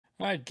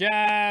All right,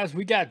 guys,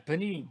 we got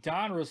Panini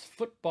Donruss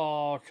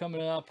football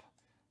coming up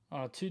on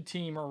a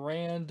two-team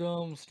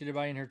random. Let's get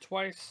everybody in here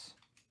twice.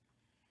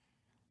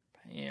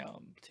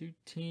 Bam,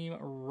 two-team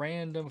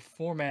random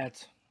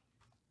format.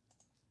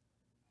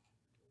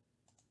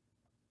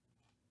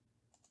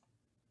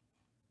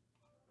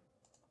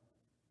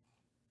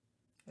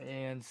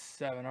 And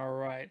 7, all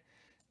right.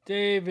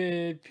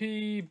 David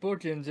P.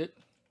 bookends it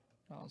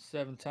on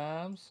 7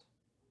 times.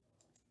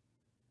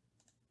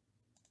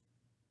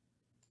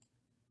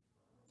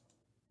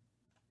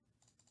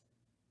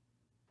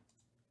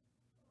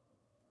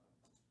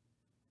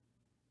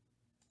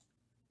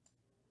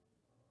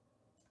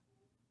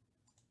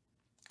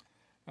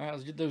 All right,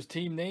 let's get those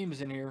team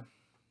names in here.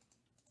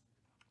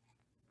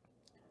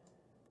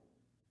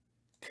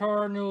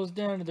 Cardinals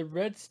down to the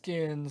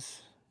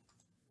Redskins.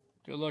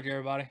 Good luck,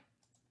 everybody.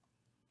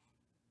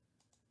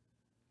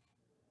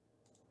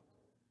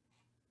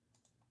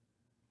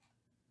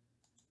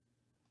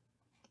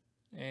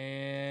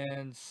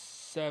 And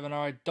 7,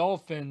 all right.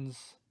 Dolphins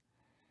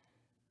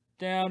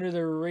down to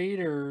the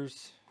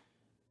Raiders.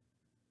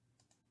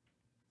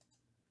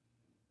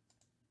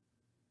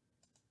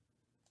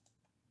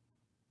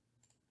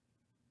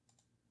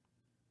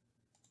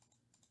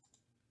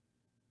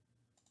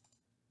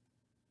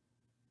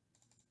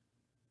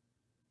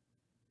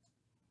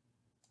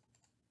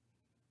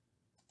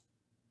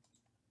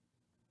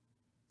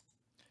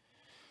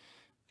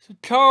 So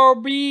Carl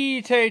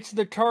B takes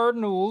the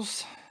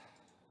Cardinals.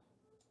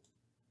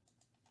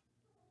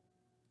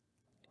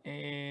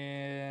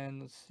 And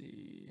let's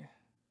see.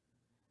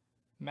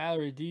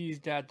 Mallory D's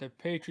got the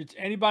Patriots.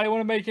 Anybody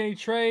want to make any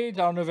trades?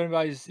 I don't know if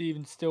anybody's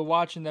even still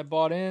watching that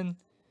bought in.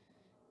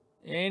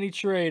 Any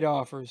trade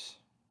offers?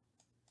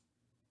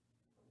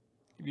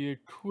 Give you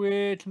a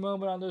quick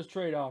moment on those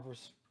trade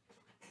offers.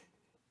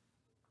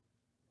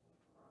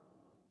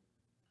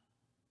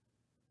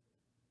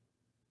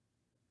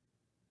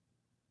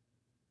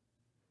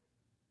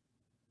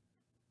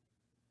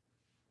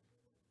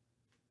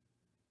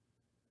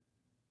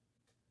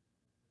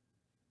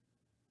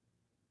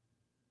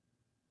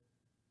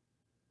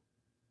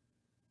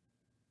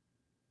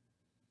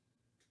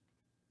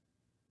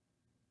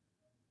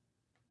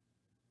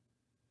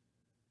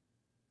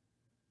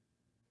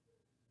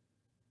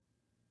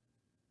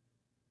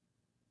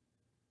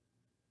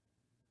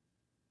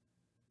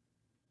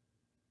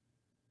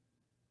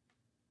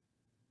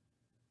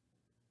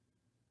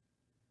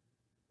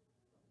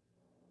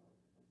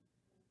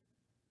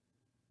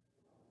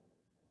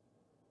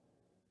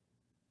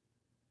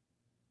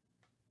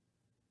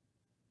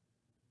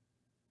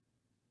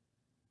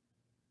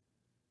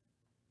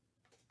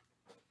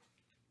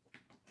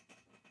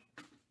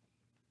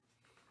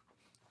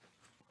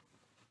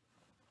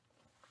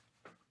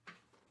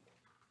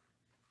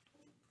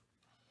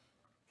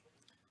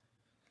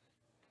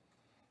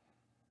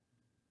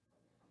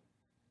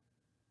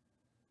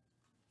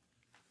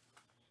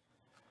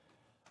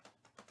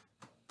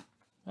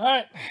 All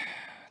right.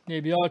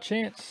 Give you all a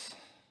chance.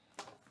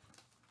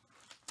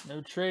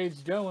 No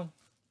trades going.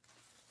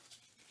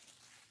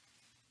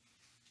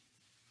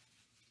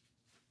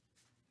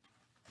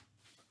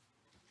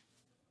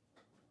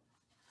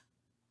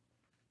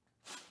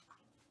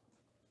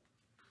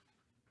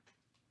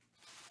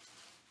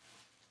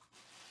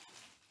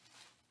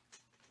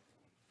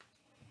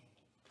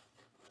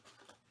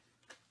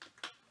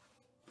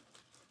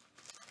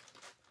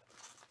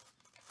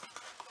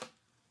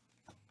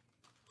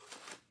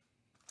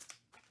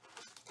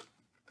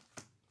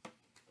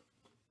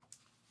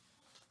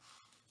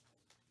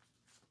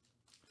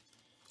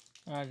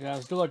 All right,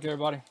 guys. Good luck,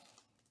 everybody.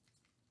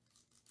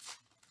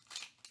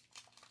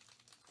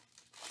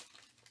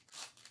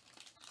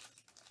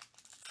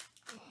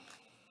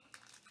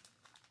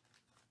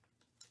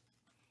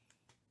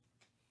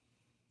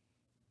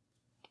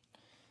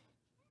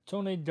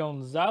 Tony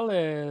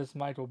Gonzalez,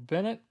 Michael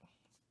Bennett,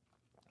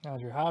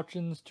 Andrew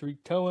Hopkins, Tariq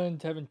Cohen,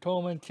 Tevin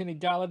Coleman, Kenny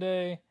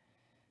Galladay.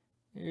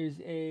 Here's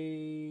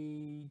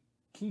a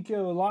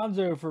Kiko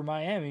Alonso for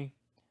Miami.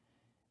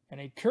 And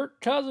a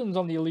Kirk Cousins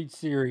on the Elite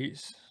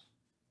Series.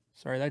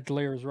 Sorry, that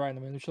delay was right.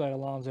 Let me show that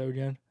Alonso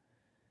again.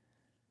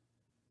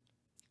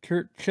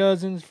 Kirk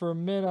Cousins for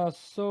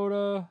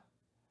Minnesota.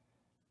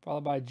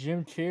 Followed by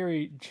Jim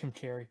Kelly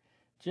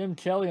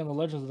on the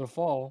Legends of the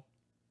Fall.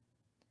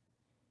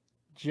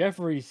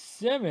 Jeffrey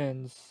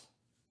Simmons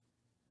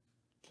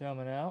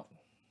coming out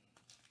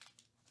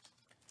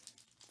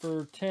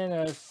for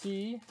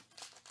Tennessee.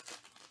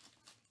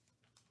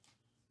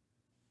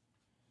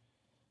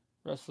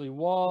 Wesley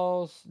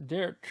Walls,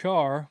 Derek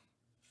Carr,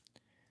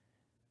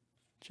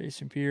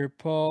 Jason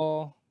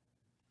Pierre-Paul,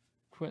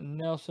 Quentin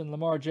Nelson,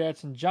 Lamar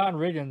Jackson, John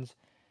Riggins.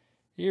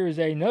 Here is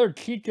another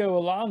Kiko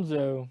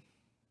Alonso.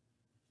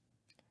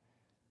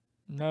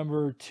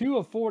 Number 2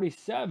 of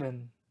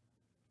 47.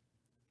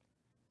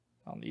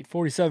 On the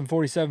 47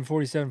 card,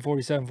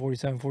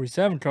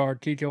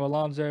 Kiko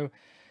Alonso.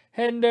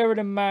 Heading over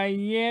to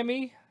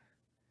Miami.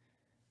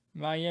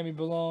 Miami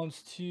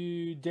belongs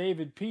to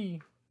David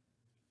P.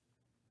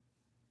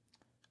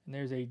 And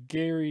there's a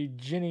Gary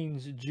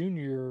Jennings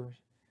Jr.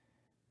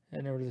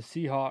 heading over to the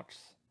Seahawks,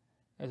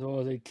 as well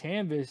as a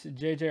canvas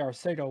J.J.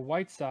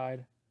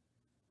 Arcega-Whiteside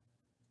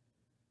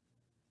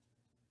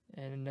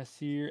and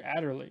Nasir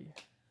Adderley.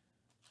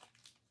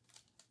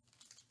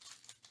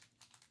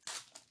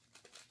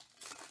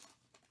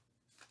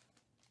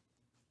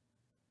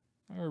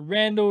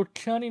 Randall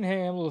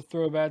Cunningham, a little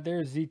throwback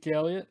there. Zeke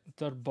Elliott,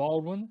 Doug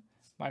Baldwin,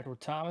 Michael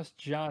Thomas,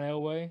 John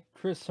Elway,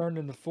 Chris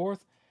Herndon IV,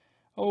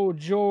 old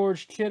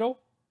George Kittle,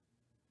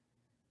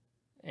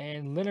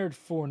 and Leonard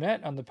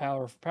Fournette on the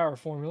power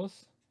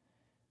formulas.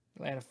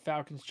 Atlanta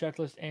Falcons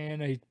checklist,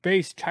 and a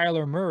base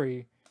Kyler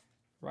Murray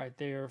right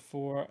there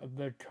for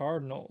the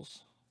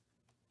Cardinals.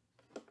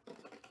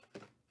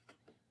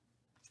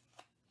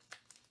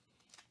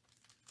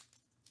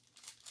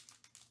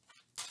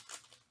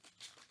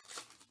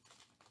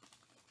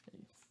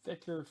 A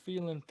thicker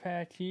feeling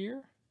pack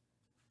here.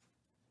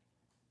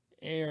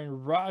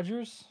 Aaron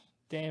Rodgers,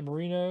 Dan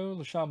Marino,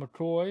 LaShawn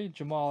McCoy,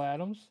 Jamal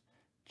Adams,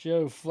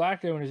 Joe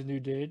Flacco and his new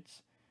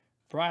dids,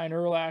 Brian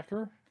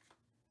Urlacher,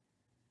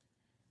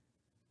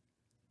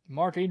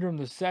 Mark Ingram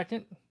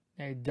II,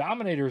 a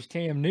dominator is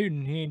Cam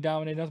Newton. He ain't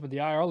dominating us but the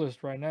IR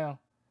list right now.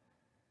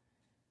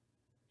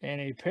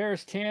 And a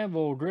Paris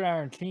Campbell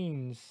Gridiron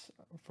Kings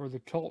for the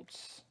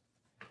Colts,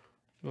 as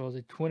well as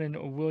a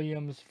Quinnen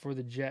Williams for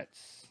the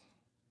Jets.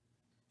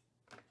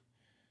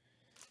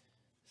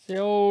 The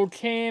old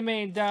Cam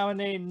ain't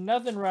dominating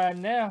nothing right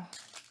now.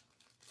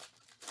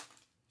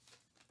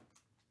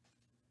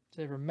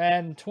 Say for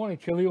Madden 20,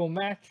 Khalil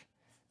Mack,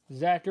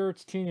 Zach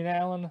Ertz, Keenan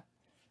Allen,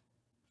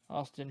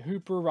 Austin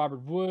Hooper,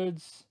 Robert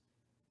Woods,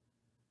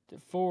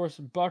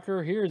 DeForest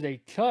Bucker. Here's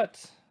a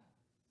cut.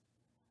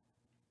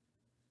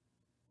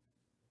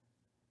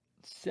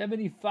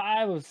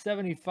 75 of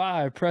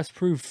 75, press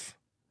proof.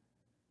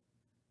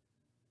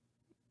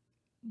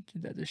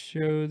 Get that to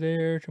show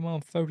there. Come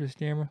on, focus,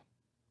 camera.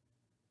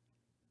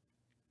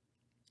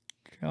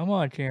 Come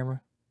on,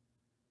 camera.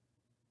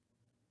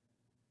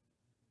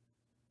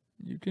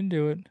 You can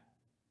do it.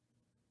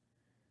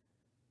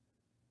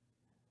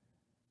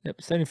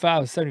 Yep,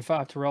 75 of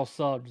 75, Terrell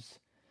Suggs.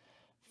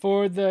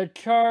 For the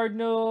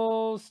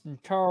Cardinals,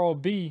 and Carl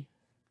B.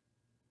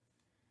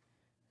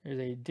 There's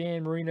a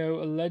Dan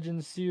Marino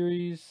Legends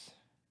Series,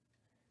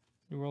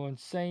 New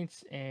Orleans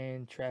Saints,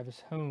 and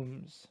Travis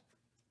Holmes.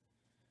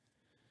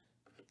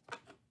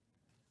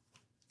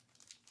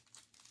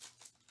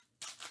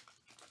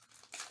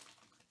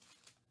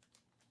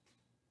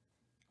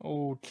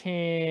 Old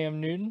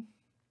Cam Newton,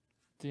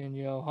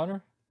 Danielle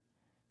Hunter,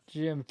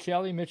 Jim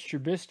Kelly, Mitch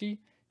Trubisky,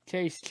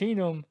 Case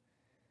Keenum.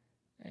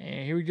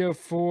 And here we go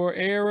for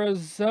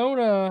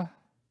Arizona.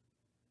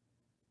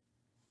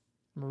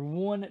 Number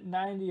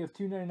 190 of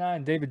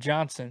 299, David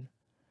Johnson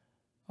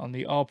on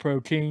the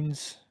All-Pro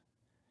Kings.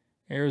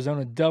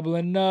 Arizona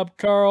doubling up,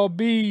 Carl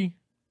B.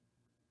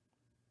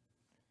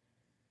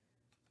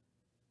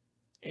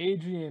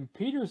 Adrian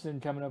Peterson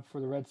coming up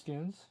for the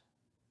Redskins.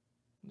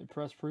 The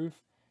press proof.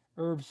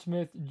 Herb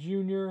Smith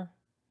Jr.,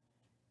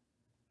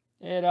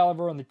 Ed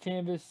Oliver on the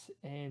canvas,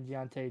 and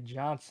Deontay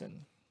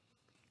Johnson.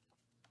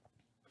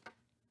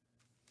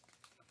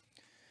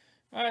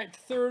 All right,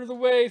 third of the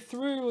way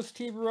through. Let's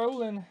keep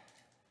rolling.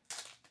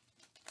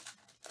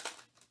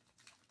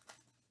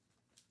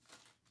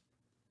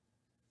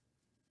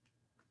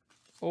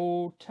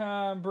 Old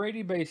Tom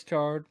Brady base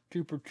card.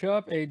 Cooper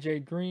Kupp, A.J.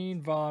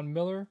 Green, Von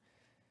Miller,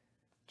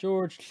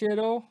 George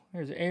Kittle.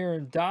 There's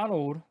Aaron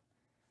Donald.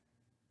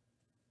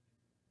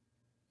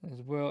 As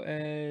well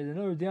as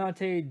another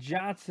Deontay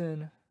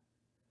Johnson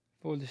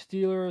for the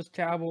Steelers,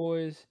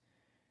 Cowboys,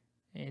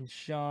 and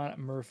Sean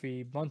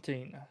Murphy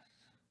Bunting.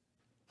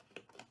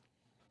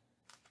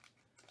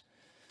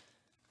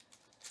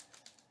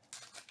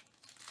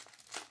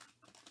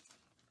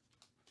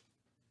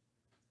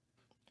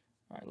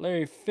 All right,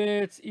 Larry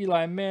Fitz,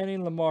 Eli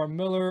Manning, Lamar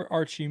Miller,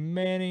 Archie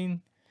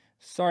Manning.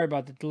 Sorry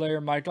about the delay.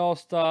 Mike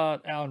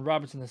Allstott, Allen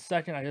Robinson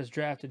II. I just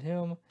drafted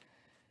him.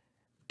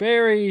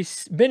 Benny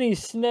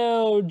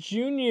Snell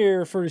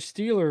Jr. for the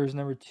Steelers,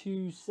 number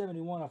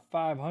 271 of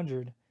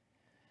 500.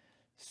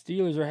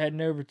 Steelers are heading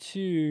over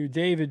to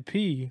David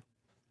P.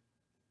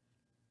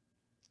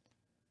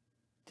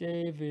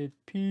 David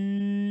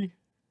P.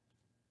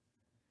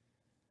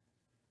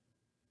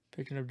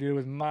 Picking up deal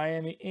with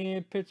Miami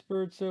and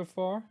Pittsburgh so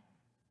far.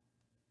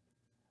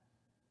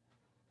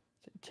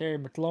 Terry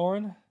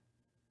McLaurin.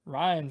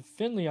 Ryan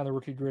Finley on the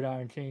rookie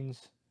Gridiron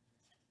Kings.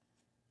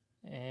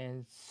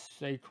 And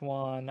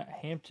Saquon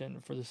Hampton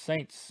for the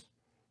Saints.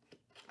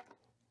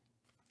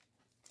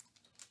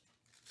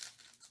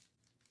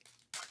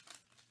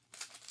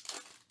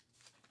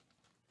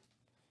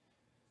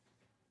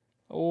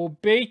 Old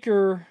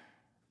Baker,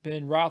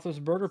 Ben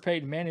Roethlisberger,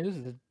 Peyton Manning. This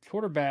is the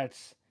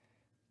quarterbacks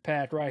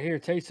pack right here.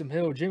 Taysom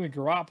Hill, Jimmy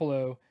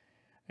Garoppolo,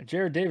 and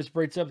Jared Davis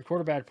breaks up the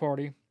quarterback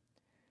party.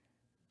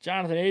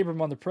 Jonathan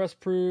Abram on the press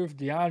proof.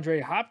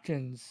 DeAndre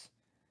Hopkins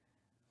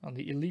on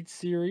the Elite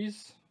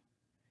Series.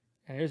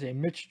 And there's a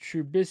Mitch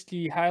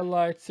Trubisky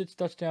highlight. 6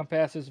 touchdown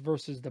passes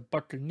versus the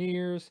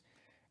Buccaneers.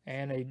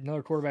 And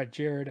another quarterback,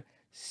 Jared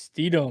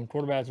Steedham.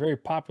 Quarterback is very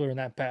popular in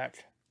that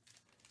pack.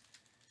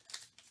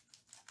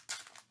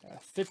 A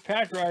thick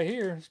pack right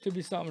here. This could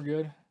be something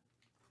good.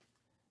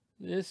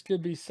 This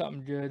could be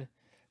something good.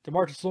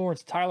 DeMarcus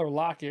Lawrence, Tyler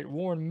Lockett,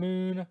 Warren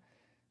Moon,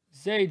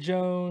 Zay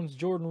Jones,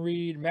 Jordan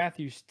Reed,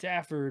 Matthew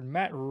Stafford,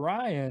 Matt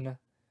Ryan,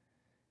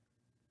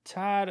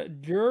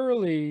 Todd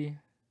Gurley,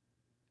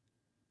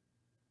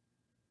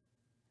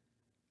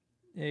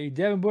 a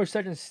Devin Bush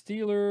second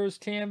Steelers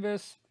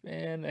canvas,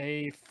 and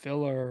a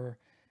filler,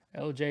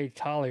 LJ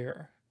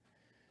Collier.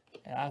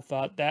 And I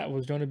thought that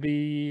was going to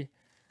be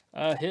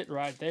a hit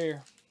right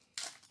there.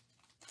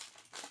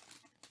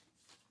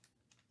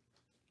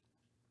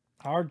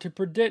 Hard to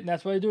predict, and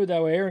that's why they do it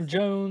that way. Aaron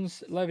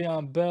Jones,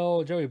 Le'Veon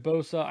Bell, Joey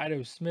Bosa,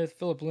 Ito Smith,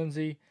 Phillip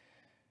Lindsay,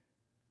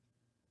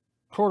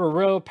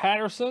 Cordarrelle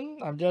Patterson.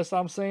 I guess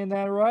I'm saying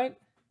that right.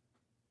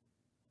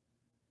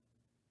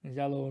 He's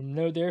got a little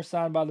note there,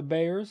 signed by the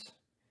Bears.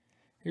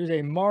 Here's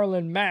a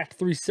Marlon Mack,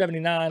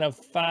 379 of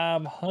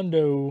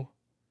 500.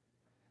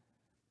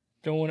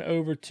 Going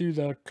over to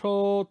the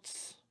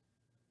Colts.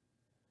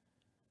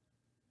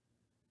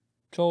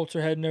 Colts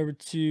are heading over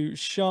to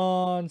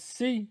Sean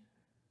C.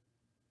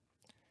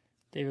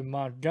 David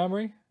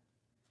Montgomery,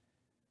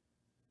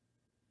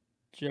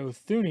 Joe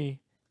Thuney,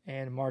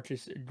 and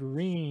Marcus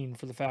Green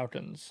for the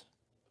Falcons.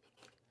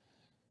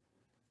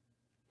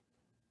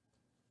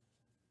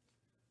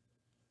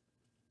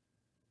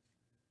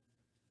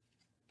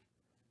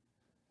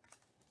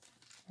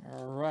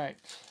 All right.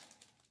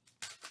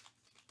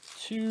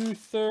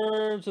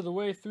 2/3 of the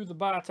way through the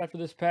box after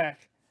this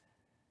pack.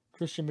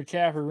 Christian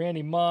McCaffrey,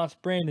 Randy Moss,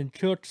 Brandon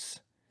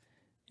Cooks,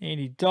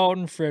 Andy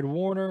Dalton, Fred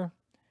Warner.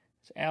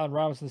 It's Allen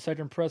Robinson,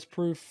 second press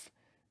proof.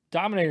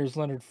 Dominators,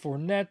 Leonard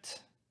Fournette.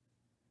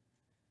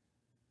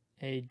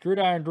 A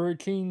Gridiron Droid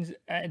Kings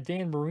at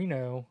Dan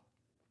Marino.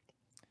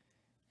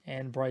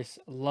 And Bryce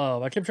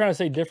Love. I kept trying to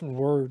say different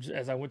words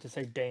as I went to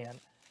say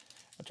Dan.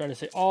 I tried to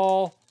say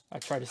all. I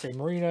tried to say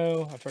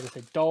Marino. I tried to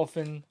say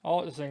Dolphin. All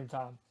at the same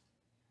time.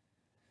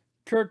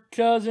 Kirk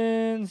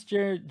Cousins,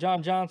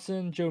 John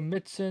Johnson, Joe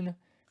Mixon,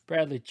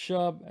 Bradley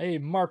Chubb. Hey,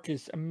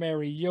 Marcus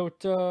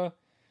Mariota.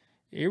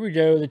 Here we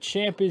go. The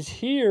champ is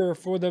here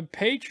for the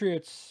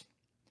Patriots.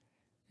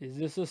 Is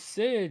this a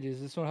Sid?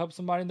 Is this going to help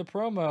somebody in the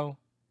promo?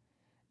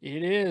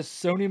 It is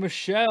Sony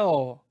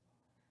Michel.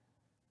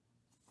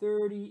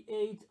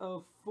 38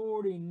 of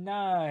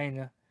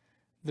 49.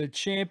 The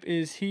champ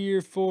is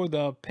here for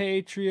the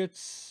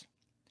Patriots.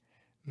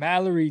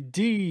 Mallory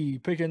D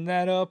picking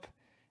that up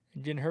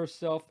and getting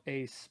herself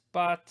a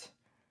spot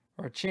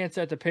or a chance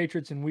at the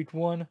Patriots in week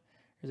 1.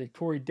 There's a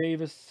Corey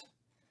Davis,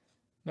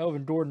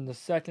 Melvin Gordon the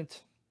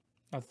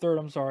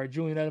third,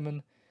 Julian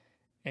Edelman,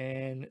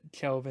 and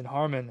Kelvin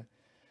Harmon.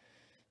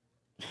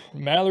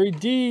 Mallory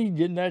D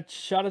getting that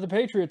shot at the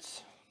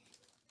Patriots.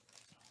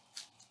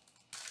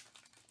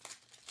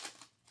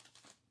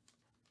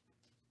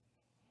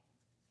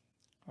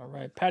 All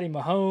right, Patty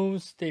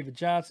Mahomes, David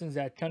Johnson,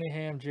 Zach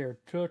Cunningham,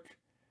 Jared Cook,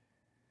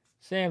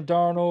 Sam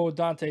Darnold,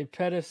 Dante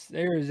Pettis.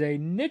 There is a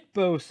Nick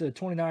Bosa,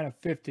 29 of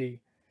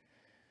 50.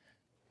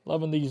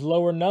 Loving these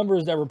lower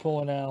numbers that we're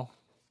pulling now.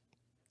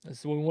 This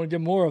is what we want to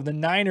get more of. The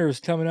Niners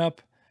coming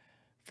up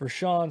for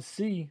Sean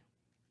C.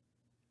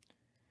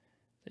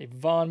 A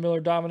Von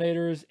Miller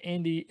Dominators,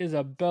 Andy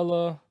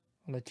Isabella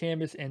on the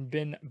canvas, and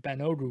Ben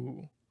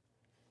Banodu.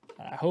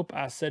 I hope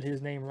I said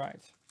his name right,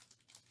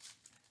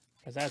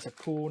 because that's a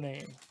cool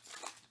name.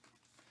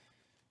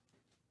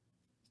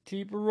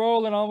 Keep it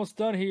rolling. Almost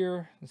done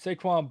here.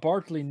 Saquon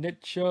Barkley,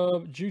 Nick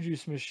Chubb, Juju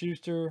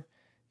Smith-Schuster,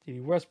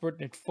 D.D. Westbrook,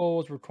 Nick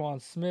Foles, Raquan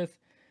Smith.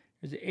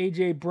 There's an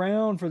A.J.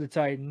 Brown for the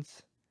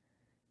Titans.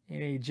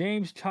 And a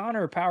James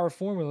Conner Power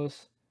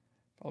Formulas,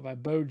 followed by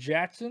Bo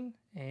Jackson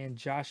and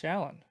Josh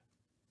Allen.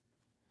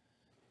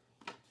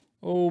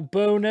 Oh,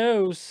 Bo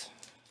knows.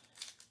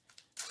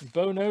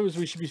 Bo knows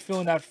we should be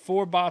filling out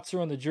 4-boxer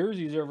on the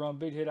jerseys over on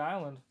Big Hit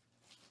Island.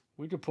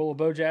 We could pull a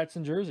Bo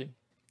Jackson jersey.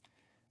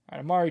 All right,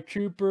 Amari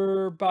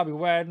Cooper, Bobby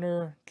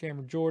Wagner,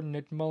 Cameron Jordan,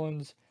 Nick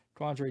Mullins,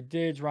 Quandre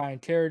Diggs, Ryan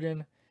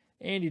Kerrigan,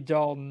 Andy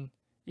Dalton,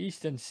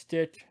 Easton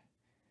Stick,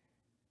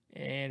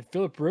 and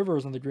Phillip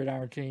Rivers on the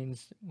Gridiron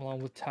Kings,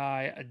 along with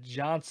Ty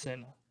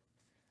Johnson.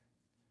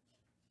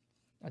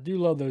 I do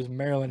love those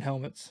Maryland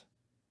helmets.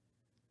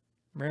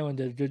 Maryland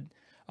did good,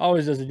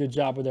 always does a good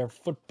job with their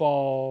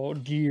football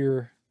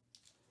gear,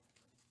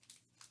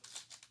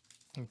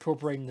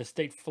 incorporating the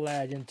state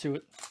flag into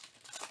it,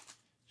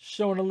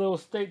 showing a little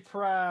state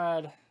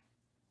pride. All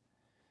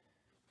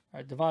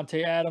right,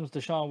 Devontae Adams,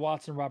 Deshaun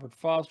Watson, Robert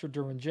Foster,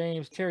 Derwin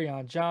James,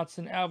 Kerryon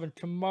Johnson, Alvin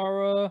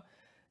Kamara.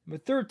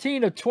 Number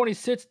 13 of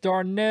 26,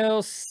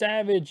 Darnell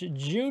Savage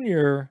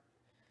Jr.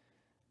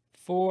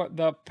 for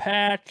the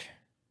Pack.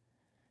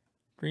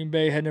 Green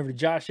Bay heading over to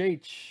Josh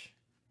H.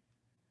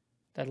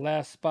 That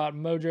last spot,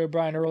 Mojo,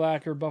 Brian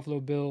Urlacher, Buffalo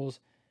Bills,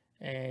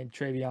 and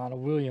Travion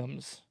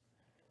Williams.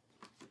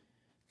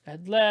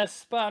 That last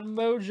spot,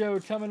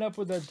 Mojo coming up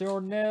with a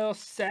Darnell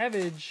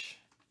Savage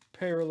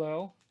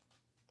parallel.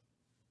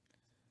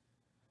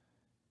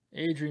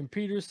 Adrian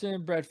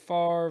Peterson, Brett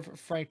Favre,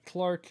 Frank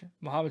Clark,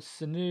 Mohamed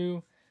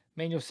Sanu,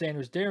 Manuel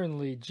Sanders, Darren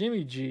Lee,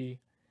 Jimmy G,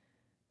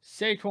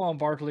 Saquon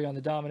Barkley on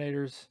the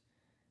Dominators,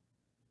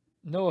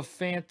 Noah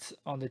Fant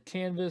on the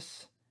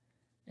canvas,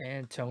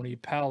 and Tony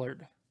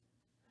Pollard.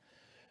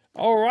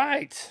 All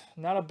right.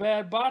 Not a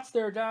bad box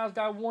there, guys.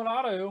 Got one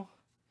auto.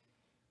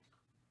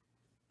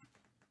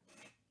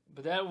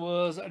 But that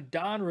was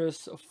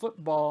Donruss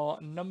football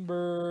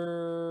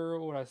number,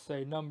 what did I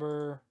say?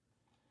 Number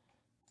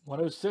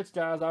 106,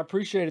 guys. I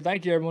appreciate it.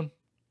 Thank you, everyone.